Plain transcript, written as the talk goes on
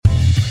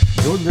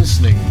You're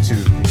listening to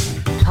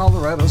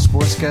Colorado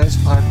Sports Guys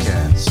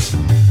Podcast.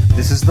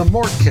 This is the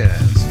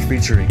Mortcast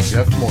featuring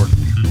Jeff Morton.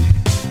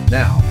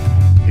 Now,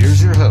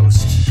 here's your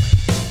host,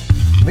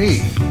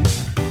 me.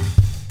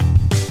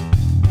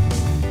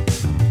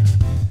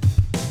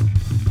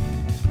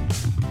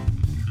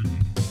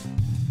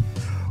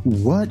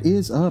 What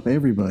is up,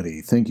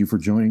 everybody? Thank you for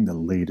joining the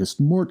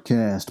latest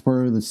Mortcast,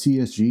 part of the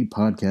CSG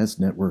Podcast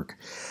Network.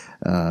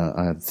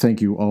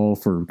 Thank you all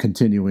for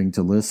continuing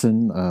to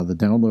listen. The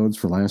downloads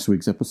for last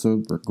week's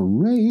episode were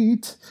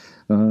great.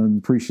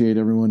 Appreciate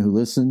everyone who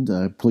listened.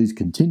 Please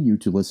continue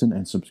to listen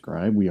and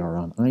subscribe. We are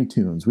on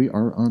iTunes. We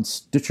are on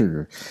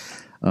Stitcher.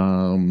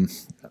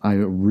 I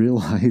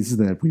realized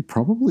that we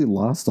probably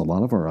lost a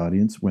lot of our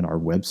audience when our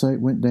website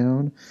went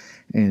down.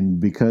 And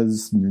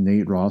because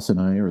Nate, Ross,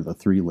 and I are the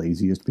three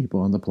laziest people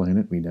on the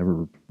planet, we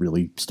never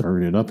really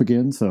started it up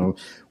again. So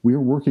we're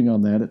working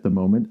on that at the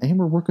moment. And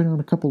we're working on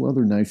a couple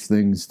other nice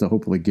things to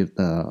hopefully get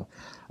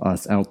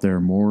us out there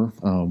more.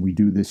 We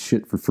do this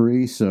shit for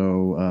free.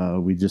 So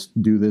we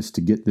just do this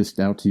to get this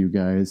out to you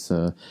guys,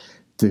 to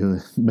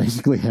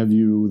basically have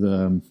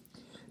you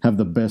have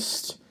the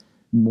best,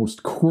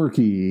 most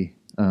quirky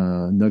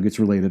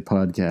Nuggets-related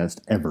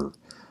podcast ever.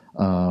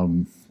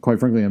 Quite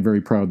frankly, I'm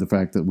very proud of the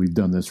fact that we've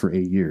done this for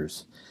 8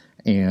 years.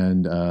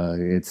 And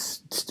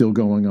it's still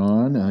going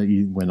on.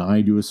 When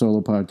I do a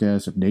solo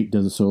podcast, if Nate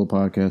does a solo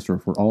podcast, or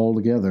if we're all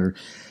together,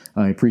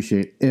 I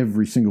appreciate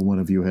every single one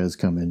of you has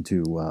come in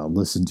to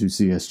listen to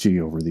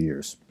CSG over the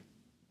years.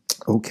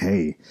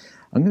 Okay,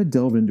 I'm going to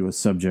delve into a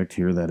subject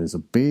here that is a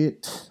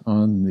bit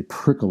on the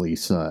prickly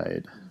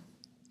side.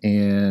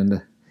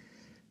 And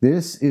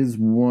this is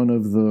one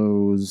of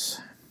those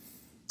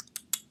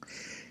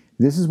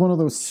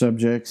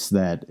subjects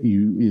that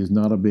is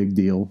not a big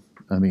deal.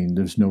 I mean,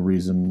 there's no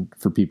reason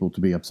for people to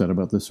be upset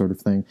about this sort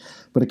of thing.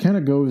 But it kind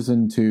of goes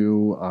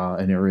into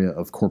an area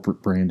of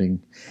corporate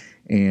branding,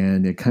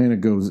 and it kind of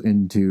goes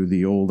into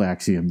the old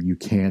axiom: you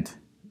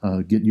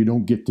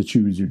don't get to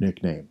choose your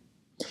nickname.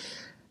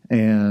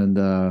 And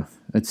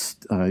it's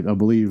I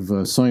believe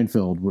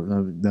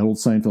Seinfeld, that old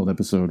Seinfeld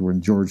episode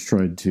when George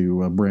tried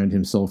to brand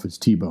himself as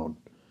T-Bone.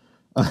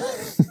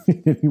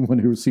 Anyone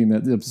who's seen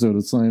that episode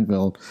of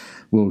Seinfeld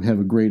will have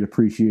a great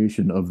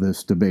appreciation of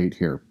this debate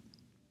here.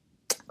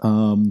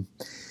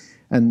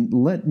 And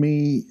let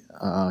me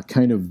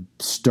kind of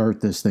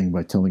start this thing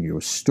by telling you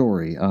a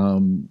story.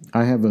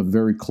 I have a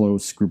very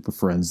close group of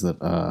friends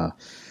that I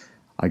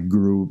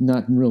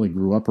not really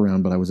grew up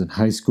around, but I was in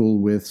high school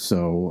with.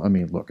 So, I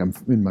mean, look, I'm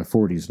in my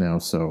 40s now,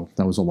 so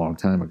that was a long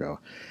time ago.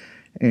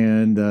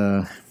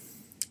 And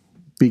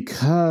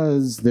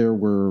because there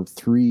were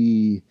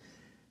three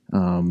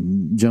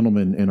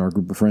gentlemen in our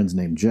group of friends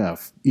named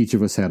Jeff, each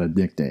of us had a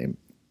nickname.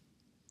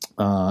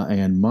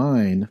 And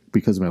mine,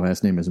 because my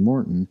last name is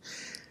Morton,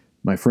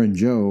 my friend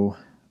Joe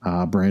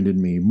branded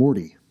me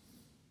Morty.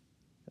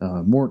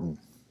 Morton.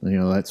 You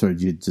know, that's why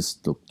you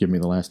just give me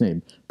the last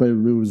name. But it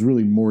was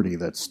really Morty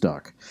that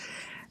stuck.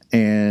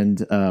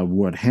 And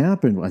what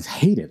happened was I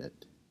hated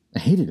it.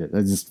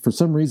 For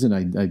some reason,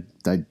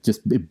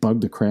 it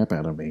bugged the crap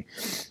out of me.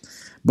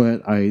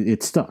 But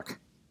it stuck.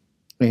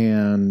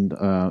 And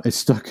it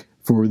stuck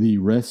for the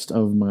rest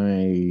of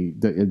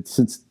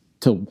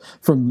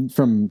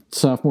from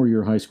sophomore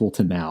year of high school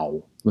to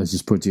now. Let's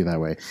just put it that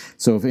way.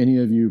 So if any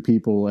of you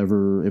people if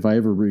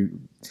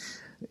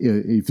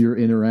you're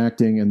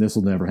interacting, and this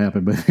will never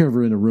happen, but if you're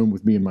ever in a room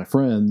with me and my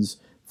friends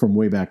from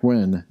way back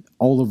when,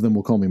 all of them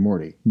will call me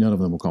Morty. None of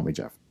them will call me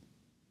Jeff.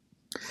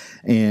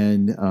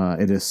 And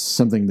it is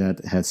something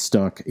that has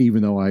stuck,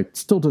 even though I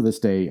still to this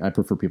day, I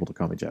prefer people to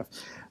call me Jeff.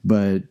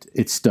 But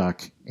it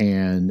stuck,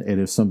 and it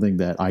is something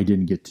that I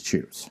didn't get to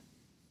choose.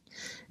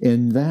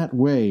 In that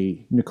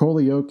way,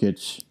 Nikola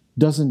Jokic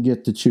doesn't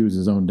get to choose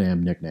his own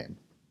damn nickname.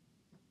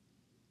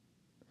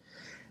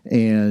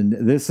 And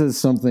this is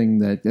something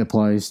that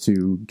applies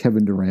to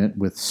Kevin Durant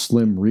with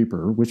Slim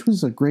Reaper, which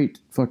was a great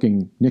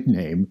fucking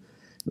nickname.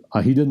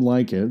 He didn't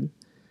like it,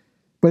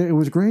 but it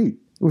was great.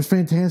 It was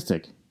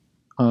fantastic.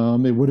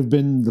 It would have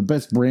been the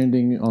best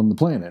branding on the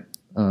planet,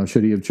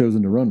 should he have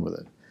chosen to run with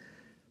it.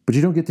 But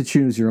you don't get to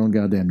choose your own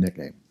goddamn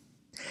nickname.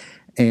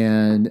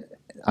 And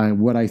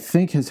what I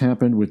think has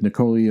happened with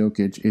Nikola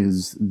Jokic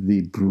is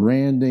the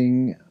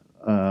branding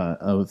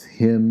of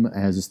him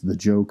as the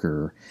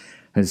Joker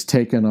has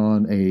taken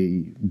on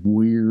a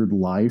weird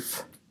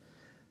life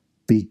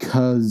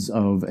because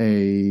of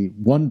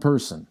one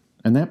person.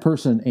 And that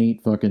person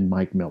ain't fucking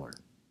Mike Miller.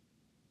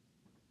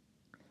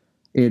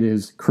 It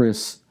is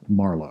Chris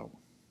Marlowe.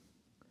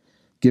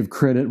 Give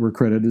credit where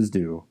credit is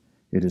due.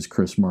 It is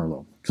Chris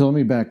Marlowe. So let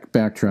me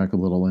backtrack a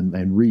little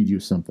and read you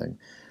something.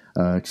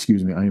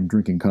 Excuse me, I am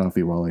drinking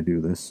coffee while I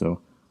do this.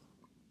 So,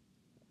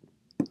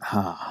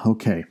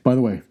 okay. By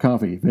the way,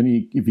 coffee.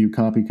 If you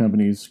coffee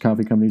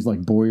companies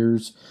like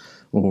Boyer's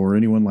or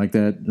anyone like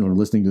that are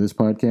listening to this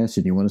podcast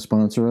and you want to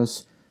sponsor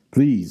us,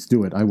 please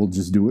do it. I will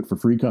just do it for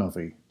free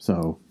coffee.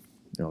 So,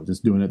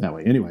 just doing it that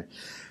way. Anyway,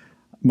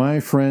 my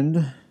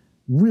friend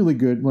really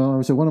good. Well, I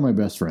would say one of my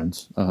best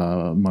friends,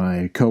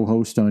 my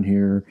co-host on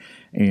here,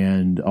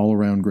 and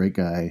all-around great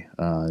guy,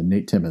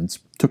 Nate Timmons,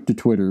 took to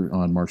Twitter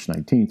on March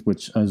 19th,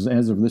 which,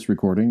 as of this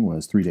recording,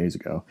 was 3 days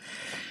ago,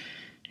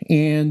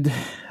 and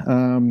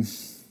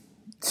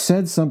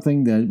said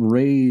something that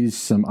raised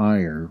some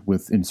ire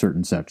in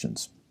certain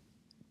sections.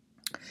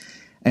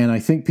 And I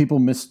think people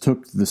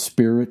mistook the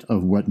spirit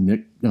of what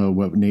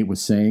Nate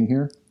was saying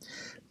here,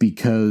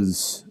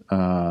 because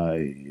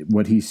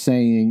what he's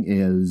saying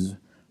is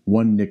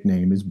one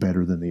nickname is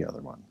better than the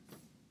other one.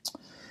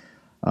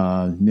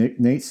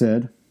 Nate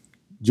said,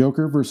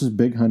 Joker versus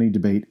Big Honey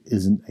debate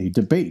isn't a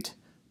debate.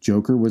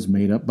 Joker was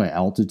made up by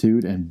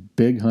altitude, and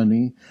Big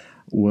Honey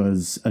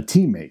was a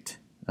teammate,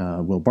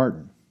 Will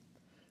Barton.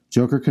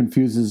 Joker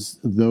confuses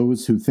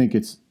those who think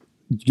it's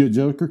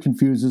Jokic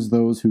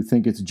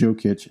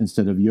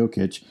instead of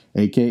Jokic,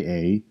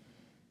 aka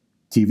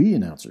TV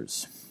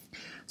announcers.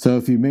 So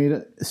if you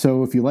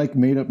like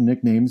made up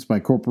nicknames by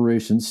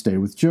corporations, stay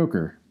with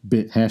Joker.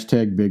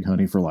 Hashtag Big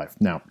Honey for life.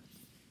 Now,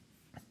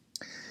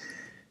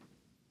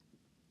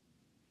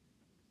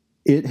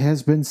 it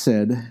has been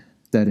said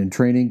that in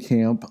training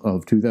camp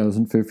of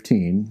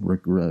 2015,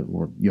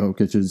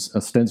 Jokic's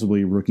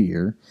ostensibly rookie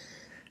year,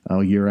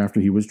 a year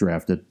after he was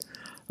drafted,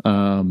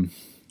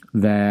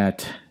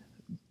 that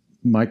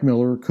Mike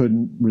Miller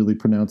couldn't really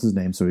pronounce his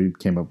name, so he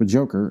came up with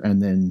Joker,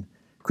 and then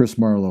Chris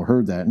Marlowe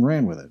heard that and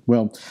ran with it.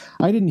 Well,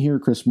 I didn't hear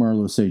Chris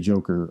Marlowe say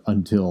Joker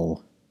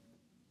until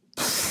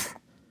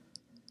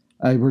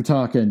we're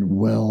talking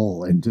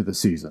well into the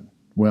season,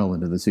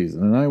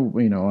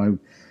 and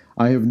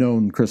I have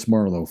known Chris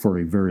Marlowe for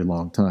a very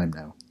long time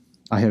now.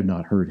 I have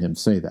not heard him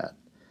say that.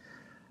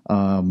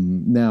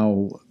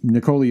 Now,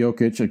 Nikola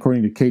Jokic,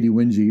 according to Katie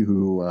Winge,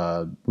 who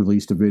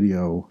released a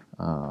video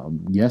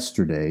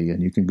yesterday,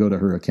 and you can go to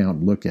her account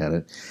and look at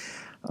it,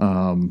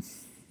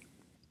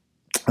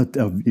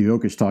 of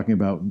Jokic talking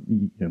about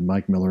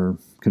Mike Miller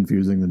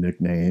confusing the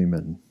nickname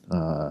and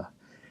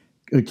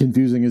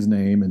confusing his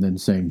name and then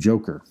saying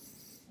Joker,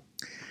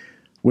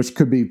 which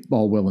could be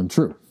all well and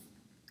true,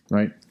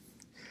 right?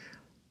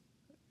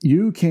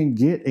 You can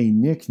get a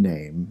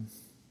nickname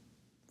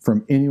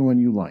from anyone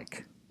you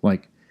like.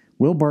 Like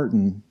Will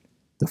Barton,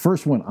 the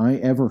first one I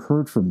ever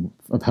heard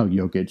about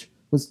Jokic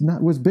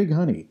was Big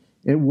Honey.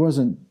 It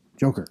wasn't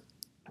Joker.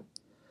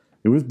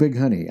 It was Big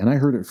Honey, and I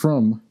heard it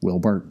from Will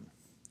Barton.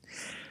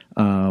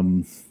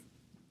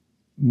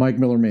 Mike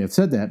Miller may have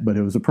said that, but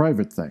it was a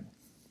private thing.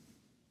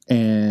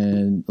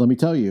 And let me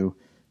tell you,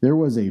 there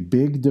was a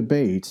big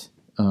debate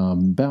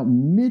about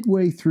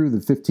midway through the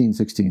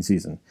 15-16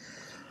 season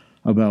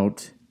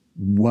about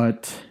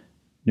what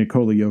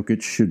Nikola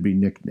Jokic should be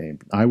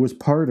nicknamed. I was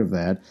part of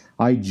that.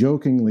 I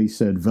jokingly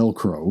said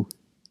Velcro.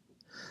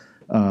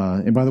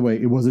 And by the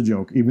way, it was a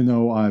joke, even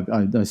though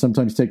I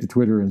sometimes take to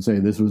Twitter and say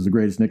this was the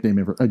greatest nickname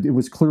ever. It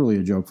was clearly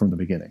a joke from the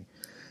beginning.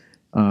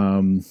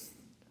 Even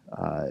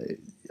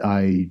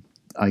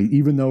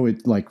though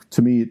it,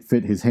 to me, it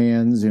fit his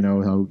hands,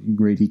 how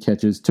great he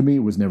catches. To me,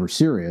 it was never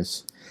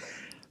serious.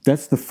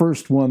 That's the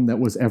first one that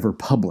was ever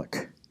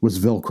public, was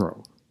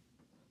Velcro.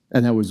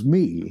 And that was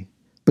me,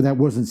 but that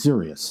wasn't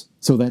serious.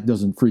 So that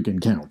doesn't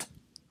freaking count,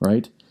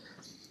 right?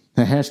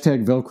 The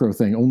hashtag Velcro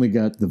thing only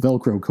got the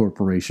Velcro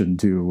Corporation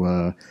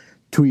to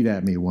tweet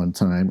at me one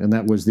time, and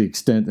that was the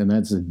extent, and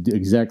that's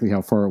exactly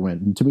how far it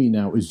went. And to me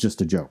now, it's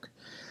just a joke.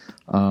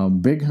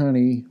 Big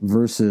Honey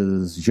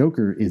versus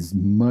Joker is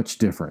much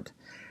different.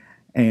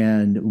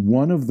 And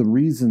one of the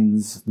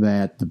reasons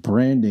that the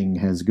branding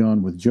has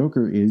gone with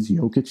Joker is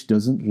Jokic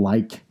doesn't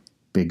like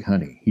Big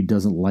Honey. He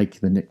doesn't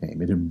like the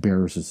nickname. It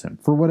embarrasses him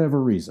for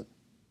whatever reason.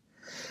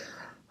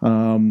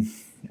 And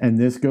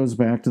this goes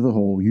back to the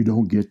whole you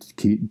don't get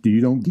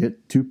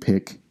to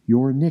pick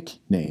your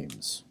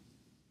nicknames.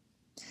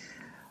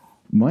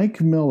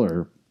 Mike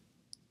Miller,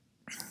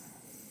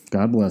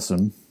 God bless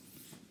him,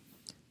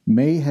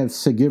 may have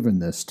given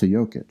this to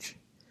Jokic.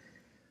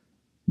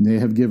 They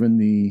have given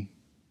the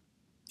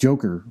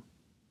Joker,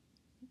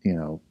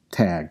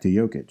 tag to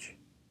Jokic.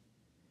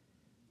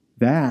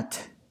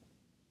 That,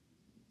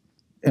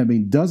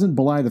 doesn't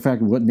belie the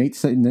fact that what Nate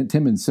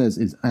Timmons says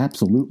is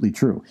absolutely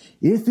true.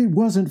 If it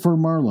wasn't for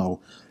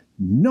Marlowe,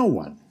 no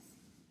one,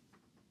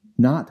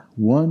 not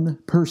one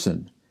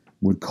person,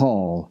 would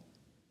call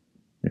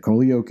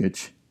Nikola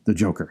Jokic the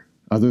Joker,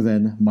 other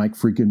than Mike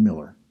freaking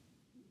Miller.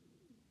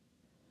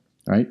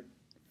 Right?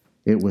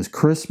 It was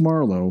Chris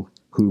Marlowe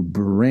who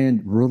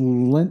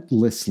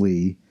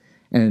relentlessly,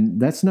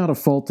 and that's not a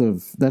fault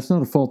of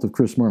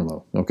Chris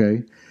Marlowe.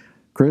 Okay,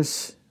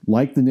 Chris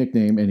liked the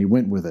nickname and he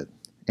went with it.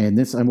 And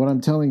what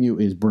I'm telling you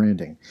is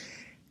branding.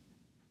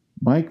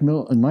 Mike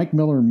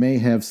Miller may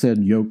have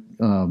said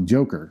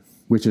Joker,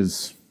 which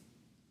is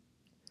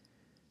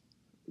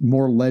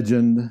more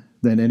legend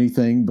than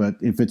anything. But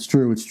if it's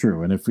true, it's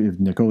true. And if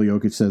Nikola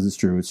Jokic says it's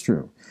true, it's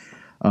true.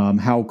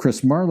 How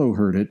Chris Marlowe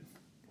heard it,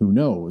 who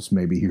knows?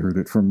 Maybe he heard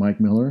it from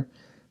Mike Miller.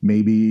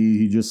 Maybe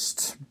he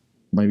just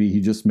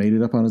made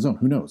it up on his own.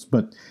 Who knows?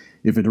 But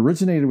if it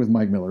originated with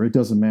Mike Miller, it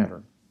doesn't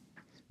matter.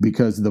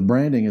 because the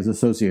branding is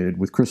associated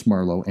with Chris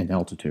Marlowe and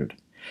altitude.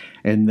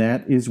 And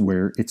that is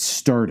where it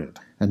started.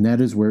 And that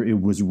is where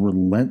it was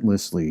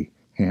relentlessly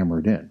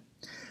hammered in.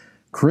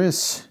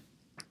 Chris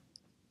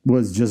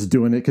was just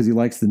doing it because he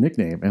likes the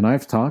nickname. And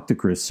I've talked to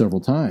Chris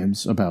several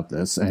times about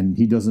this, and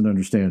he doesn't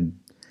understand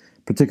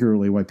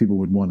particularly why people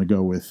would want to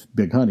go with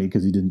Big Honey,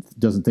 because he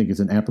doesn't think it's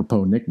an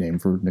apropos nickname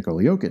for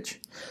Nikola Jokic.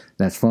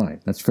 That's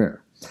fine. That's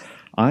fair.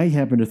 I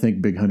happen to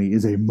think Big Honey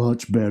is a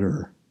much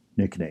better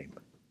nickname.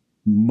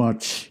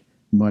 Much,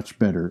 much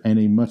better, and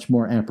a much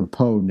more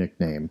apropos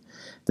nickname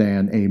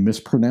than a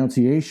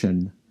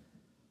mispronunciation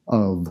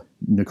of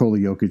Nikola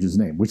Jokic's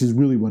name, which is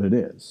really what it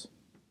is.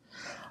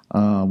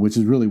 Which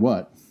is really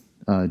what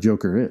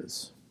Joker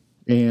is.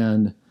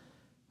 And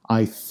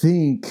I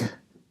think,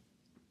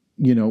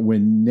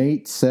 when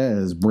Nate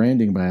says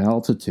branding by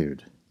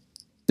altitude,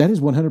 that is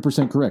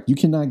 100% correct. You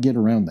cannot get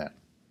around that.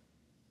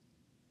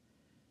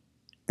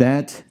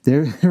 That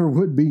there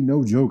would be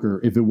no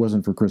Joker if it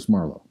wasn't for Chris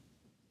Marlowe.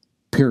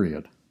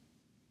 Period.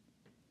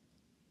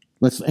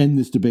 Let's end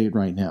this debate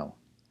right now.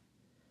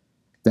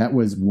 That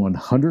was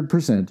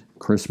 100%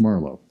 Chris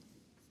Marlowe.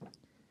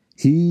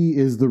 He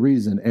is the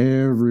reason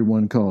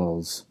everyone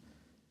calls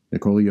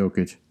Nikola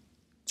Jokic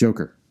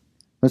Joker.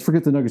 Let's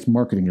forget the Nuggets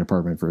marketing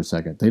department for a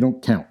second. They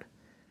don't count.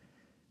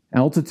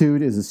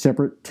 Altitude is a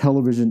separate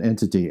television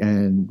entity,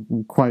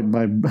 and quite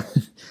by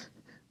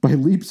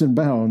leaps and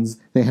bounds,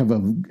 they have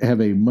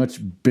a much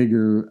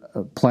bigger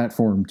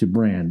platform to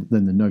brand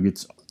than the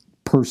Nuggets'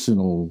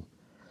 personal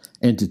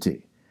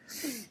entity.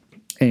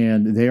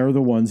 And they are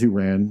the ones who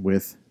ran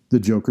with the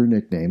Joker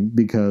nickname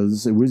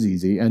because it was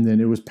easy, and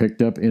then it was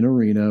picked up in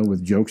arena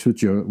with jokes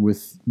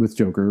with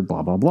Joker,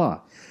 blah, blah,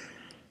 blah.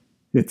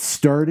 It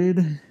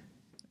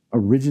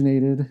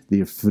originated,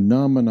 the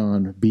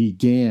phenomenon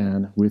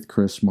began with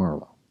Chris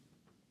Marlowe.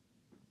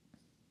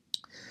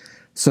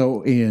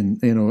 So in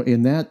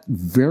that,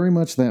 very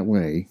much that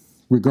way,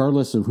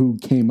 regardless of who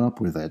came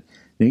up with it,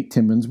 Nate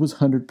Timmons was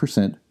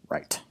 100%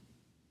 right.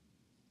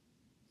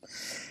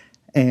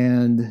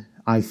 And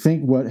I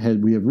think what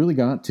we have really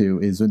got to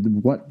is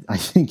what I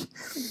think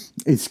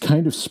is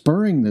kind of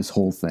spurring this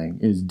whole thing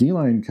is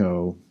D-Line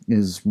Co.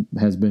 has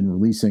been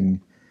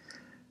releasing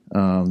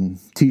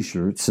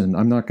T-shirts, and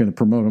I'm not going to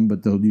promote them,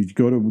 but you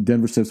go to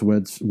Denver Stiff's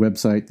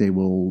website. They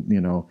will,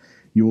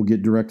 you will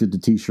get directed to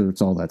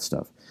T-shirts, all that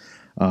stuff.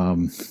 I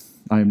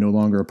am no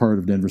longer a part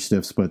of Denver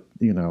Stiffs, but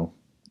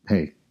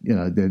hey,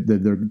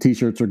 their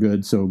T-shirts are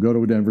good. So go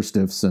to Denver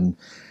Stiffs and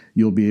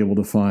you'll be able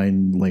to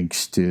find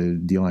links to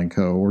D-Line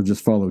Co. or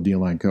just follow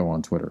D-Line Co.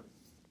 on Twitter.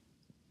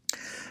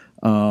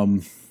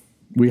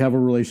 We have a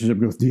relationship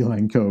with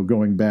D-Line Co.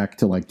 going back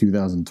to like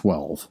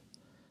 2012.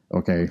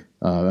 Okay.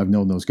 I've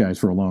known those guys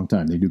for a long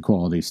time. They do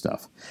quality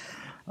stuff.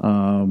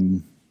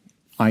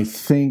 I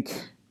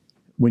think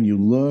when you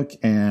look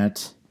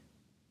at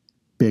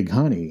Big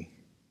Honey,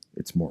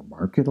 it's more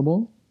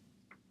marketable.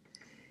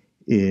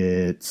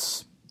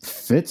 It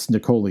fits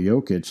Nikola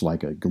Jokic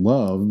like a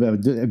glove.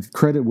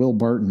 Credit Will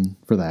Barton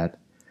for that,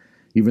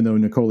 even though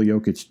Nikola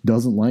Jokic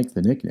doesn't like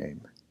the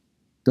nickname.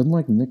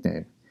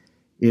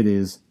 It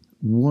is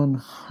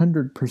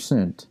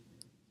 100%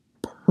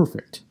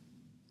 perfect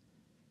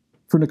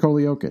for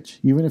Nikola Jokic.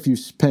 Even if you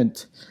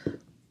spent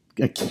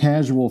a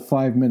casual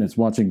 5 minutes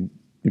watching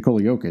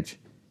Nikola Jokic,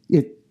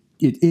 it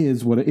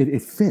is what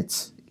it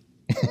fits.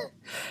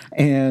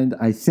 And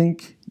I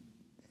think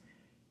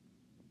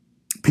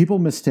people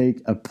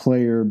mistake a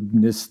player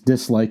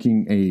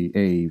disliking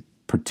a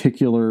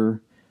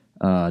particular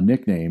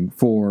nickname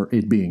for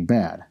it being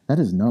bad. That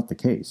is not the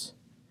case.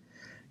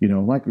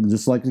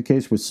 Just like the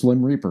case with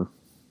Slim Reaper.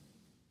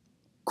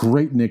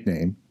 Great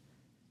nickname.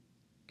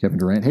 Kevin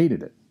Durant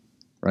hated it,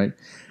 right?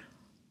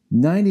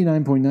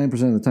 99.9%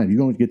 of the time, you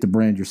don't get to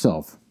brand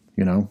yourself.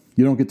 You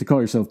don't get to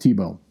call yourself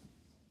T-Bone.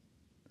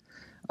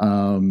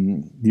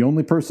 The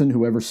only person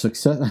who ever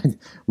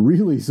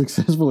really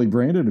successfully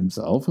branded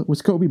himself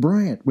was Kobe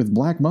Bryant with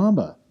Black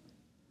Mamba.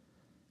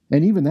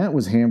 And even that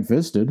was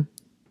ham-fisted.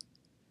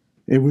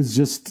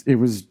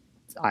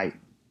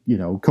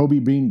 Kobe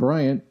Bean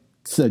Bryant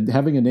said,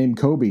 having a name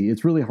Kobe,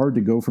 it's really hard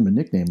to go from a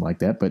nickname like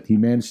that, but he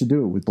managed to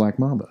do it with Black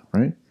Mamba,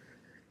 right?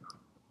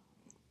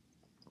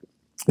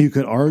 You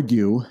could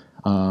argue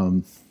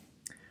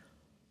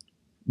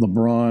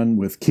LeBron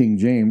with King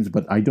James,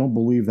 but I don't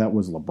believe that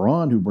was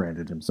LeBron who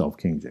branded himself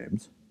King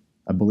James.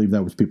 I believe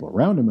that was people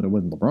around him, but it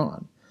wasn't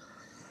LeBron.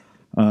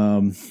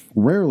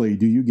 Rarely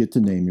do you get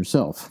to name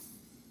yourself,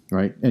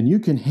 right? And you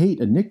can hate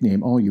a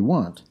nickname all you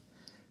want,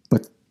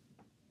 but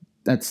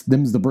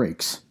them's the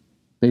breaks,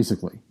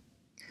 basically.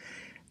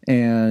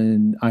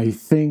 And I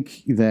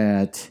think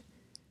that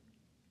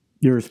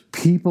there's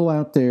people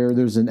out there,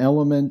 there's an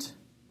element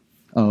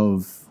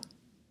of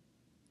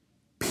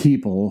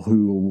people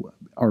who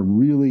are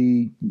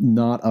really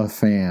not a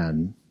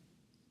fan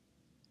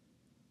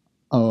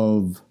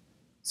of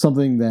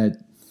something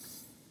that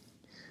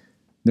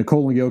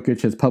Nikola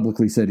Jokic has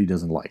publicly said he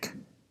doesn't like.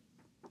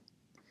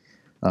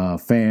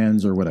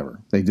 fans or whatever.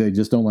 They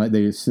just don't like,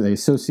 they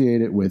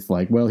associate it with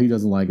like, well, he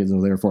doesn't like it,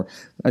 so therefore.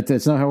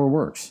 That's not how it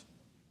works.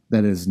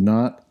 That is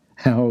not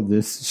how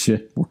this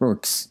shit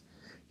works.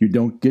 You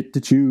don't get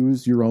to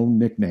choose your own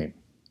nickname.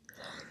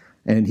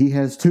 And he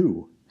has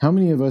two. How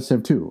many of us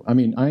have two? I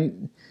mean,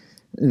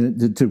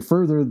 to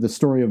further the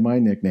story of my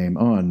nickname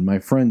on, my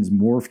friends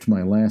morphed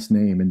my last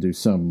name into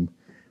some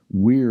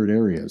weird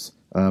areas.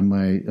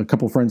 A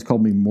couple friends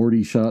called me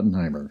Morty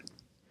Schottenheimer.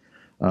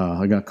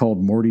 I got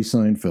called Morty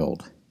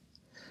Seinfeld.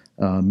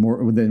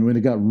 Then when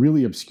it got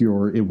really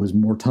obscure, it was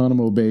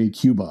Mortanimo Bay,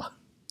 Cuba.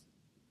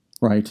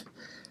 Right?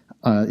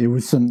 It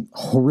was some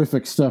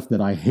horrific stuff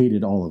that I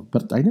hated all of,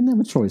 but I didn't have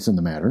a choice in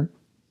the matter.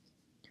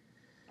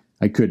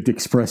 I could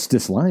express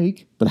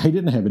dislike, but I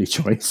didn't have any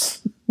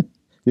choice.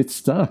 It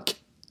stuck.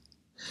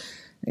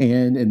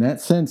 And in that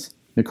sense,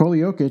 Nikola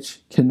Jokic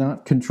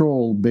cannot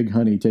control Big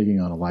Honey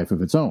taking on a life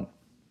of its own,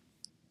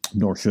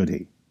 nor should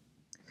he.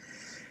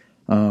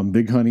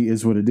 Big Honey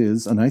is what it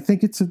is, and I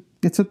think it's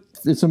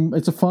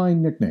a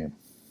fine nickname.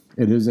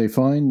 It is a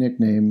fine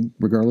nickname,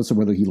 regardless of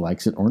whether he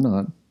likes it or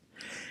not.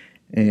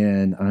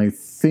 And I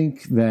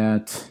think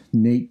that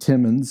Nate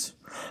Timmons,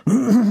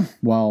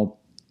 while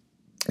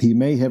he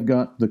may have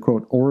got the,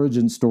 quote,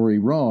 origin story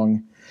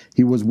wrong,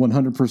 he was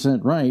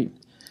 100% right,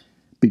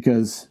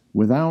 because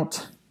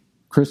without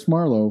Chris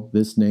Marlowe,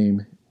 this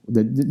name,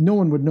 that no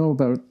one would know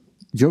about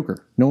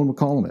Joker. No one would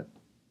call him it.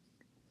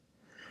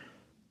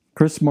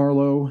 Chris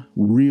Marlowe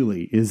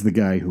really is the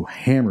guy who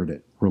hammered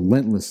it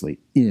relentlessly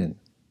in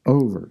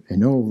over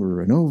and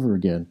over and over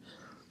again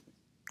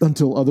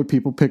until other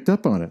people picked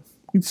up on it.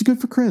 It's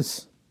good for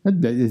Chris.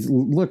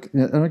 Look,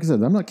 like I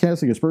said, I'm not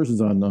casting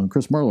aspersions on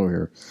Chris Marlowe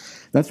here.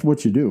 That's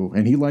what you do.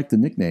 And he liked the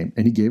nickname,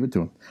 and he gave it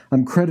to him.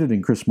 I'm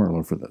crediting Chris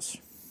Marlowe for this.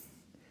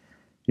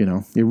 You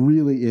know, it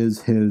really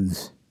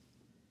is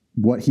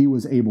what he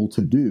was able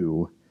to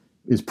do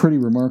is pretty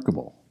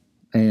remarkable.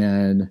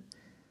 And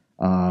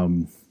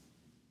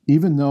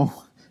even though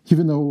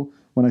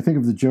when I think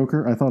of the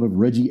Joker, I thought of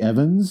Reggie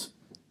Evans,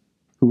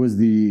 who was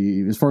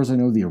as far as I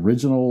know, the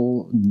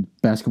original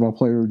basketball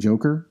player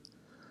Joker.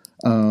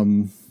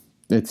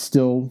 It's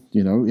still,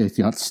 it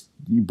got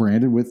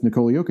branded with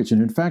Nikola Jokic. And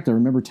in fact, I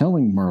remember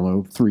telling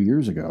Marlowe 3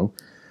 years ago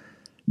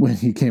when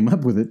he came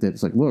up with it, that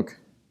it's like, look,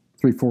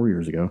 4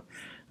 years ago,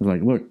 I was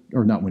like, look,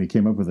 or not when he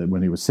came up with it,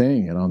 when he was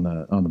saying it on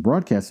the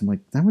broadcast, I'm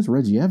like, that was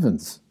Reggie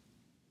Evans.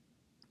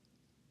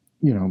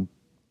 A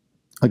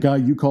guy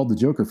you called the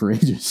Joker for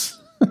ages.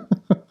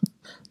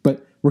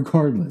 But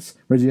regardless,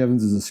 Reggie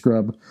Evans is a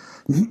scrub,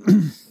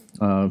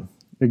 a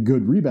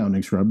good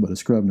rebounding scrub, but a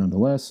scrub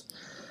nonetheless.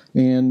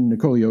 And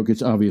Nikola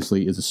Jokic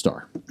obviously is a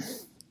star.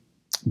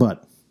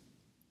 But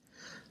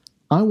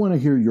I want to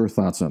hear your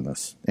thoughts on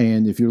this.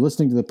 And if you're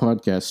listening to the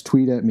podcast,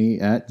 tweet at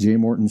me at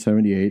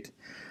jmorton78.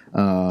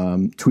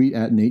 Tweet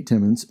at Nate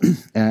Timmons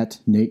at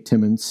Nate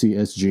Timmons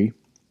CSG.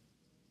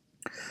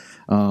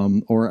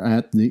 Or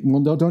at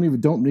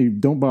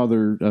don't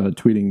bother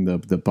tweeting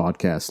the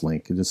podcast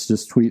link.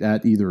 Just tweet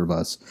at either of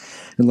us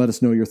and let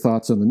us know your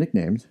thoughts on the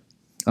nicknames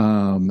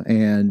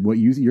and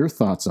your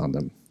thoughts on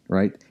them.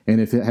 Right? And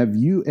have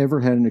you ever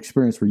had an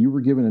experience where you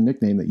were given a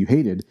nickname that you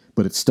hated,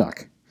 but it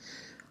stuck?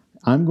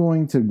 I'm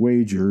going to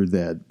wager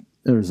that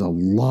there's a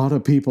lot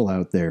of people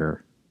out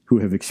there who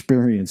have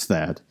experienced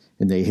that,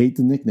 and they hate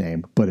the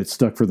nickname, but it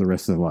stuck for the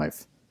rest of their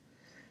life.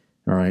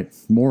 All right?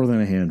 More than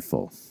a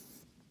handful.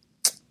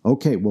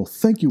 Okay, well,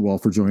 thank you all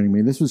for joining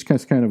me. This was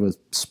kind of a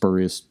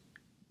spurious,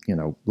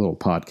 little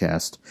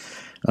podcast.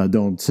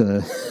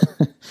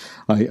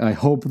 I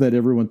hope that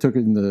everyone took it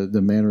in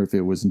the manner if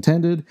it was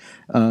intended.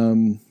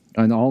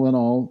 And all in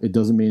all, it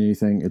doesn't mean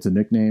anything. It's a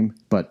nickname,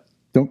 but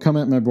don't come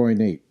at my boy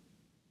Nate.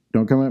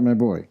 Don't come at my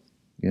boy.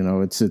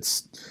 It's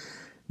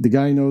the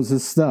guy knows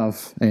his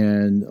stuff,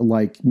 and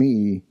like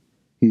me,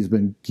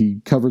 he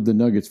covered the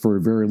Nuggets for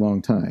a very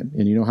long time.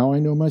 And you know how I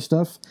know my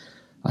stuff?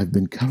 I've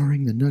been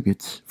covering the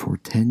Nuggets for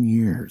 10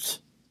 years.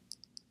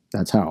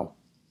 That's how.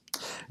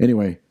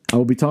 Anyway, I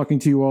will be talking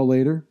to you all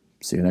later.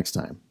 See you next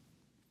time.